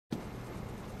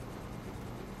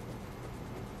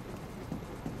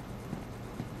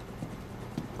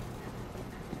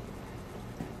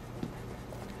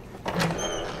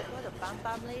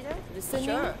farm later? Listening?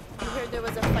 Sure. You heard there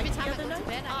was a fight the other night?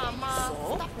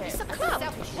 So? It's a club.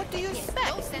 What do you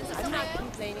expect? I'm not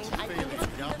complaining. I think it's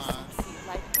kind of sexy,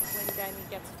 like when Danny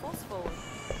gets forceful.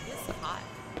 It's hot.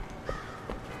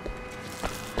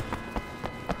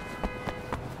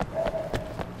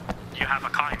 You have a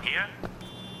car in here?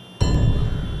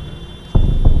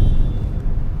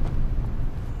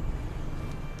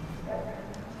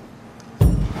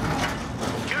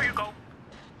 Here you go.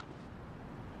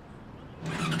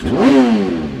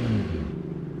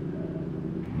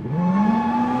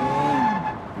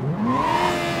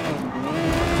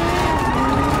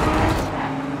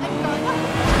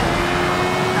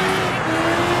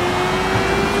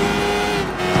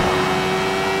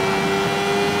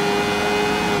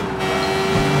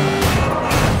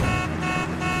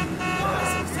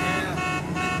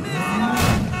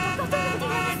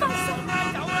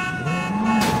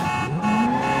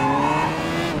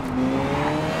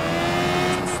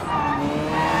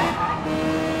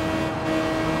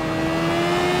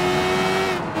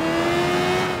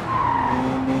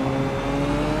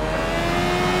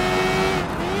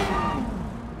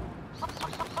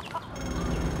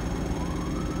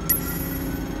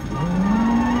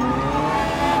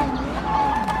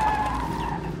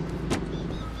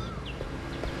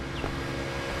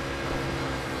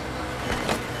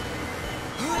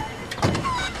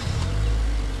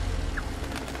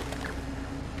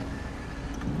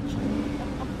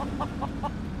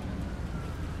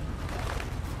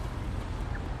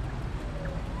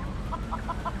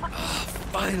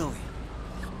 Finally!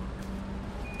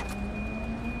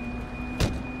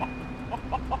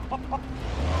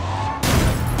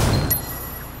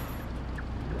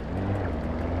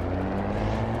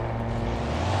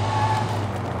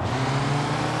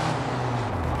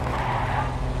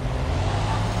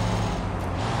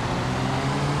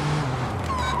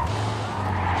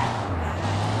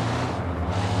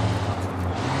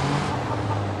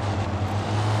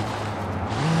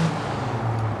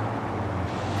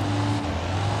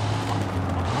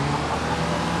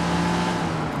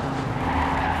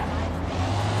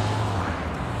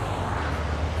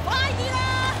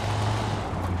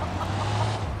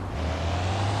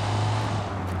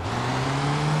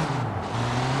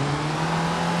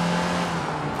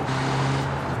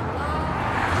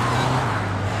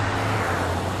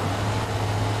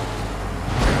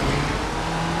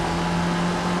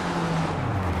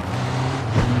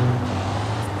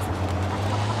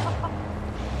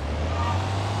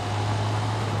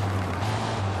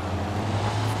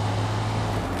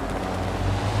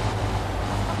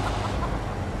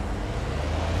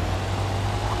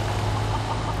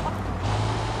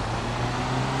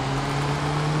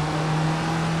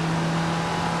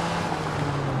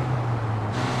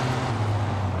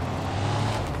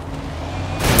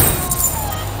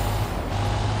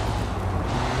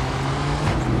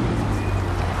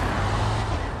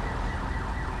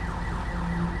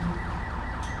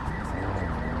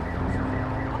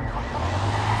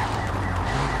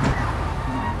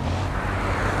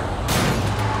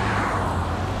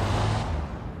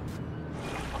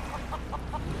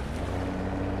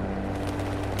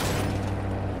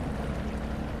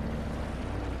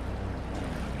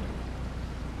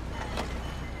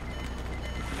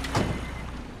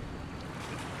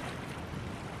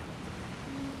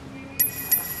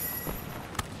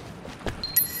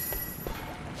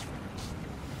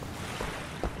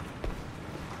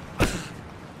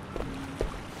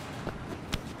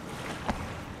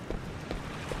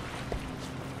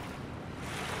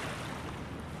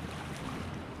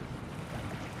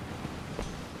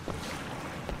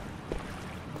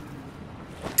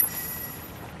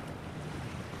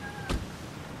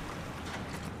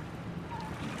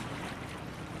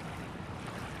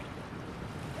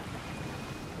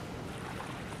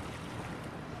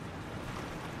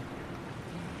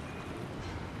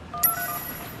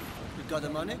 Got the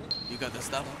money? You got the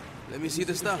stuff? Let me see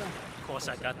the stuff. Of course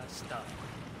I got the stuff.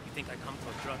 You think I come to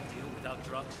a drug deal without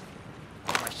drugs?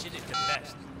 My shit is the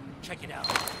best. Check it out.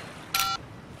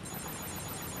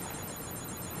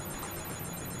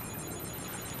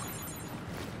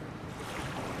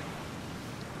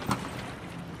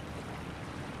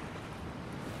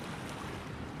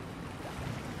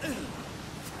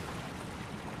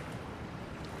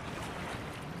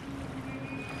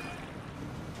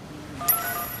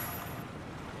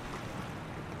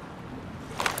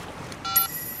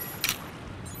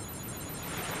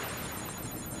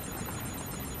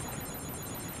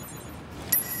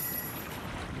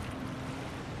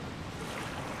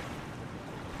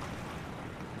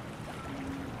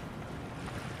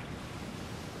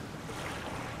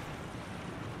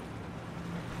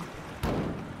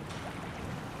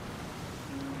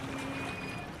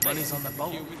 Money's on the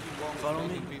boat. Follow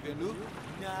me?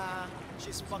 Nah,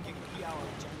 she's fucking PR.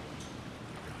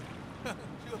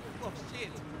 Oh shit.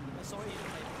 Sorry.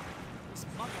 It's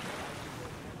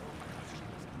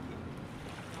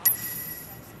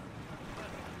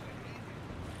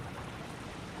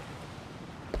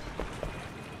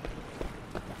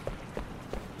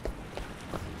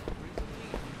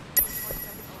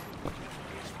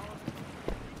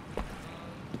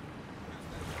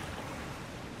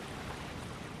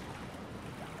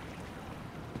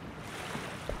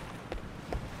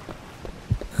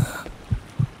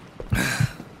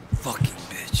Fucking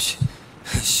bitch.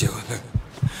 Sure.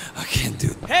 I can't do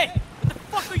that. Hey! What the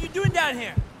fuck are you doing down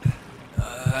here?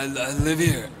 I live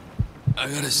here. I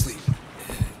gotta sleep.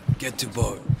 Get to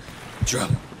boat.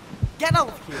 Drunk. Get out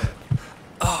of here!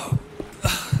 Oh.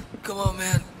 Come on,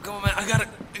 man. Come on, man. I gotta.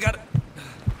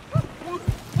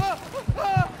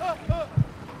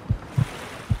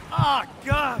 Oh,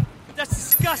 God! That's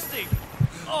disgusting!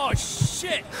 Oh,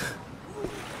 shit!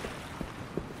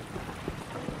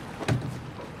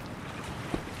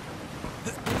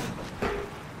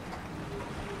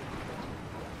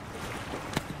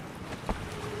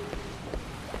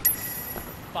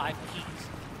 Five keys.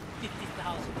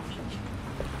 50,000 each.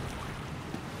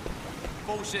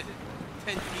 Bullshit.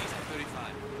 10 keys at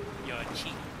 35. You're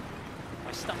cheap.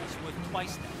 My stuff is worth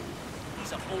twice that.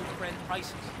 These are old friend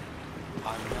prices.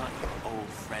 I'm not your old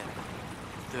friend.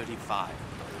 35.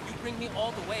 You bring me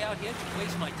all the way out here to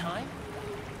waste my time?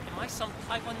 Am I some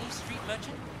Taiwanese street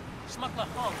merchant? Smuggler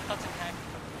Hong doesn't act.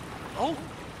 Oh?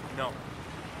 No.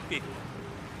 50.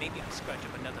 Maybe I'll scratch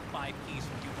up another 5 keys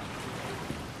from you.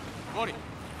 40.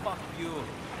 Fuck you.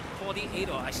 48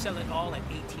 or I sell it all at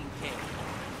 18K.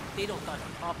 They don't got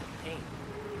a problem paying.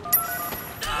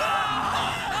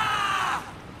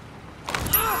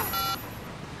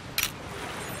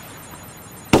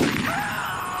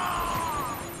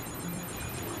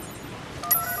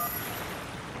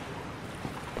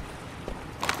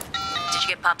 Did you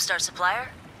get Popstar supplier?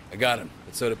 I got him,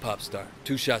 but so did Popstar.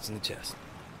 2 shots in the chest.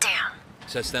 Damn.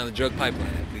 Shuts down the drug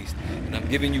pipeline, at least. And I'm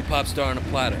giving you Popstar on a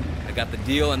platter. I got the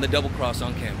deal and the double cross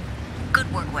on camera.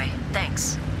 Good work, Wei.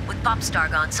 Thanks. With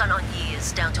Popstar gone, Sun On Yi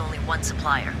is down to only 1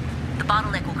 supplier. The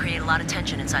bottleneck will create a lot of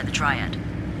tension inside the Triad.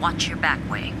 Watch your back,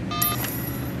 Wei.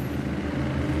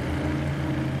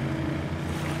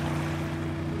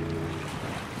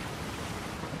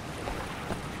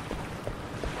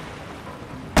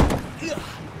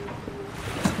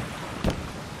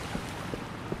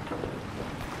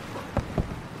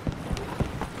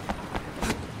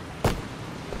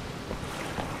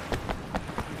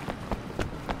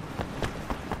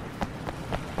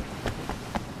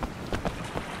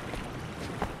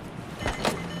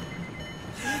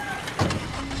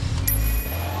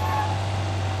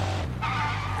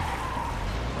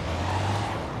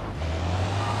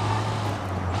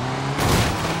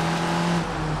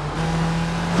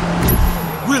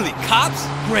 Really? Cops?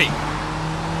 Great.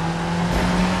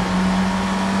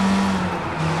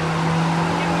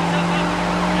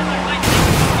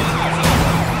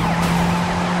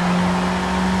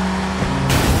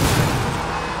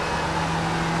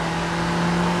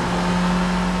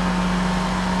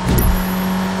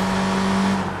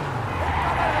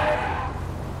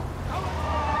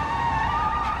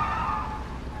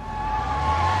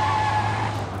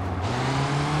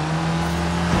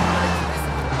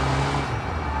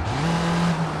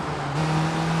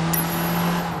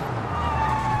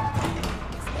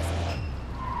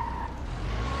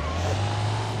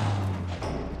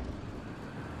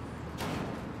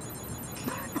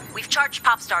 Charged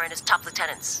Popstar and his top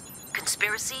lieutenants.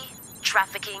 Conspiracy,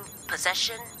 trafficking,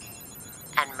 possession,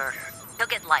 and murder. He'll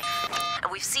get life. And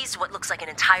we've seized what looks like an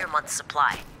entire month's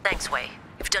supply. Thanks, Wei.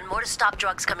 You've done more to stop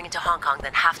drugs coming into Hong Kong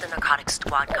than half the narcotics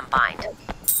squad combined.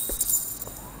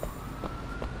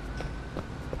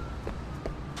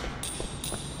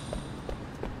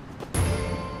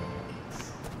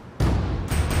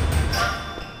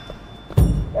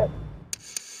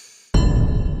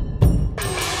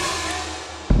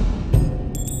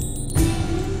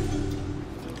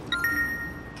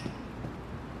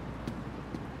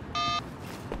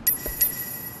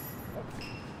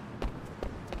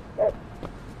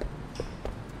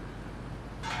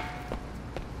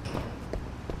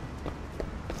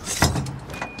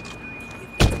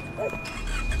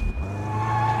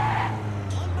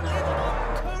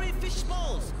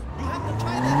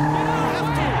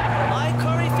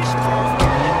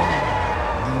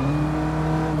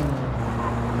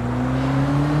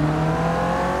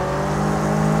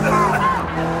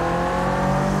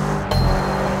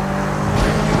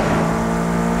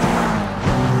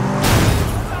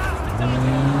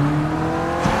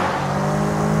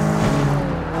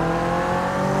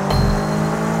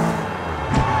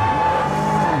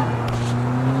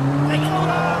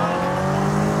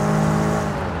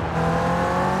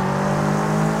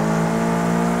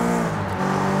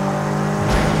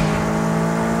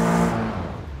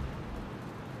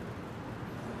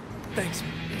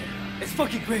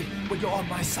 fucking great when you're on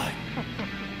my side.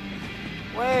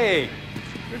 Wait,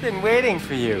 we've been waiting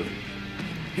for you.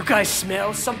 You guys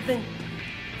smell something?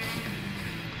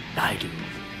 I do.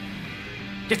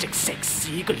 一直食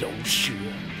屎嘅老鼠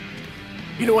啊!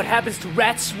 You know what happens to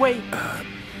rats, Wei?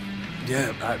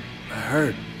 Yeah, I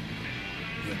heard.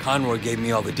 Yeah, Conroy gave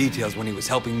me all the details when he was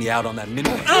helping me out on that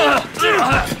minute.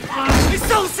 You're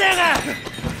so sick!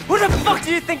 Who the fuck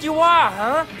do you think you are,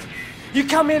 huh? You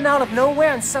come in out of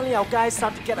nowhere and suddenly our guys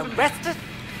start to get arrested?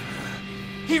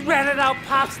 He ratted out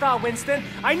pop star Winston.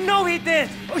 I know he did!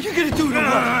 What are you gonna do to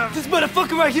what? This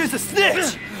motherfucker right here is a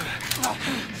snitch!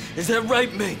 Is that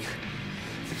right, Ming?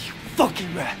 You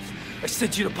fucking rat! I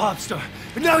sent you to Popstar,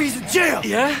 and now he's in jail!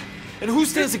 Yeah? And who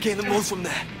stands to gain the most from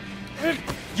that?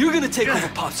 You're gonna take over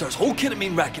Popstar's whole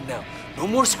ketamine racket now. No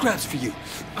more scraps for you.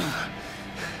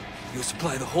 You'll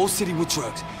supply the whole city with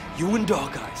drugs. You and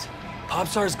Dog Eyes.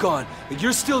 Popstar's gone, but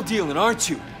you're still dealing, aren't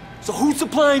you? So who's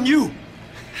supplying you?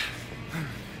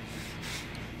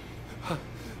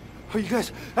 Are you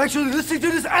guys actually listening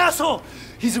to this asshole?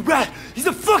 He's a rat! He's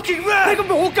a fucking rat!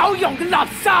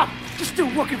 You're still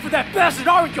working for that bastard,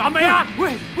 aren't you, man?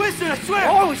 Wait, listen, I swear!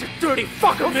 Oh, he's a dirty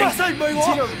fucker, man!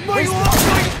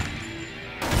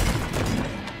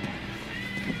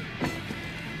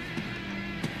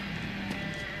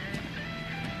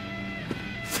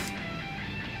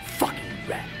 Fucking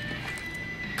rat.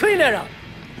 Clean that up!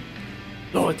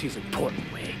 Loyalty's important,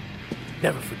 Wei.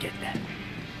 Never forget that.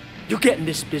 You get in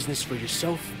this business for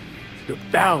yourself, you're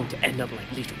bound to end up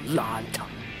like little Lanta.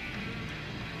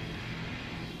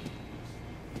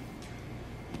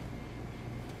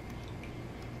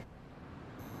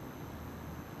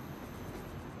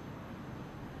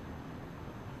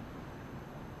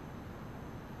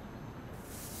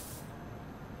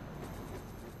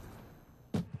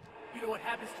 You know what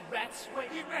happens to rats? Wait,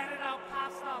 he ratted out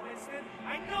pop star Winston.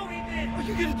 I know he did! What are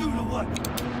you gonna do to what?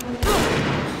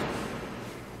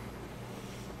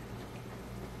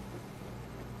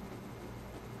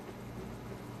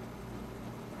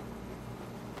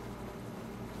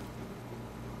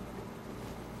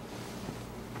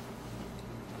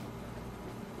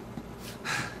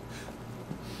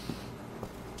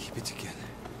 Keep it together.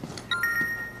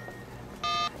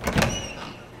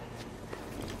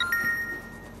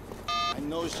 I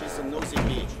know she's a nosy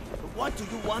bitch, but what do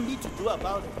you want me to do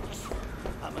about it?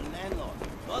 I'm a landlord,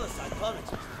 not a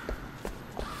psychologist.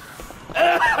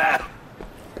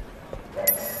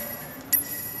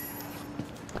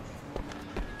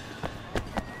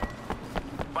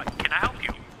 What, can I help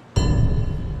you?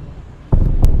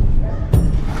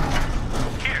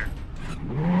 Here.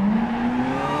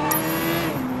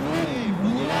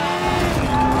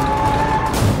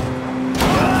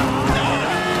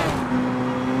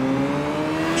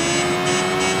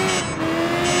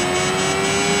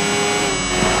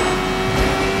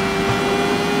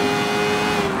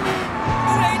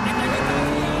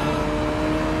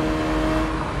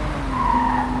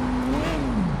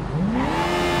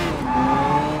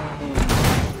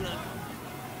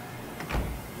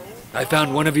 I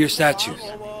found one of your statues.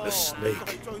 A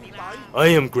snake. I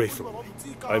am grateful.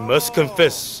 I must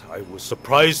confess, I was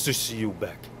surprised to see you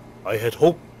back. I had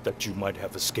hoped that you might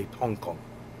have escaped Hong Kong.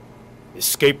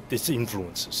 Escaped its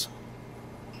influences.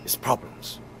 Its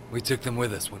problems. We took them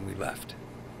with us when we left.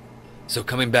 So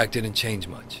coming back didn't change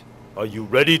much. Are you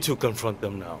ready to confront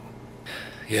them now?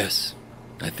 Yes,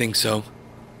 I think so.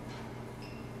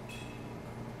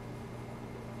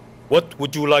 What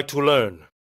would you like to learn?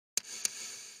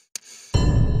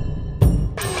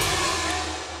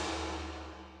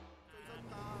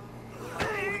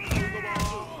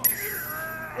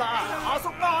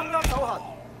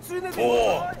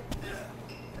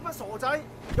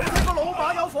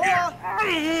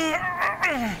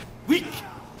 Weak!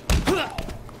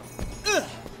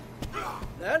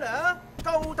 嚟啊！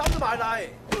夠膽都埋嚟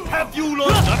 ！Have you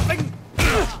learned nothing？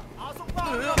 阿叔媽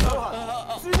啱手痕，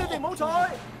輸你哋唔好彩。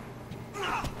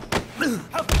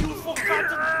Have you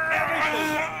forgotten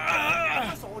everything？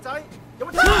 傻仔，有冇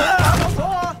聽過打老火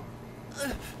啊？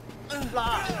嗱，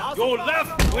阿叔 Your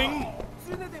left wing。輸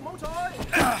你哋唔好彩。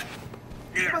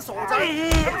乜傻仔？有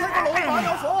冇聽過老馬有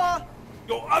火啊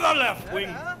 ？Your other left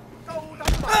wing。夠膽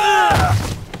埋！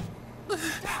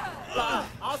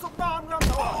 阿叔啱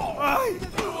手啊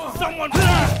 ！Someone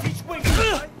please teach wing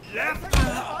left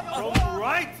from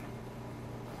right。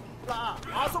嗱，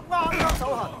阿叔啱手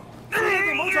痕，你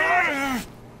哋唔好彩，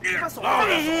乜傻仔？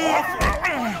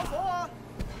有火啊！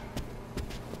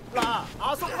嗱，阿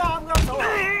叔啱手痕，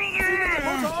你哋唔好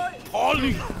彩，可憐，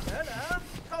嚟啊，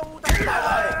夠膽埋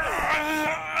嚟。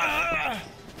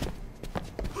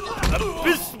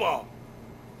Abysmal。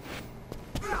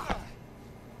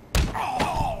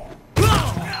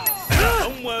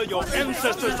whether your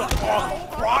ancestors are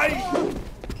right.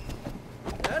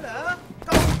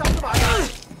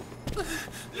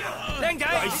 靚仔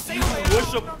I see you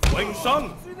worship Wei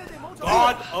Shen,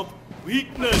 God of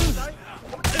weakness.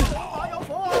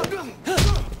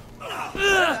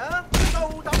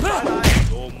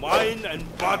 Your mind and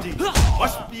body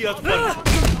must be as one.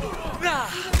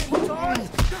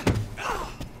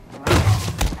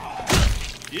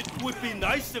 It would be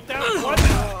nice if that one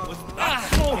was not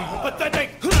so pathetic.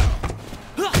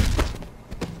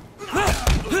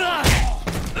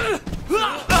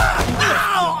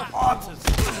 Artist,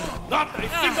 not a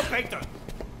finger painter.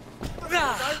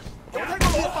 我聽過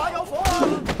老爸有火啊！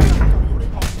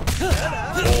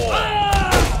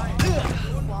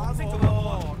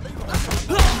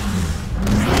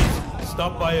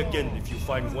 Stop by again if you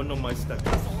find one of my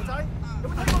statues. 傻仔，有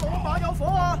冇睇過老爸有火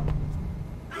啊？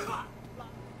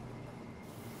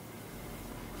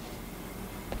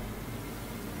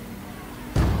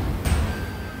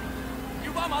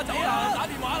 要斑馬走啦，打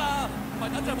電話啦，唔係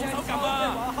等陣冇手撳啊！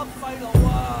話黑細路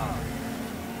啊！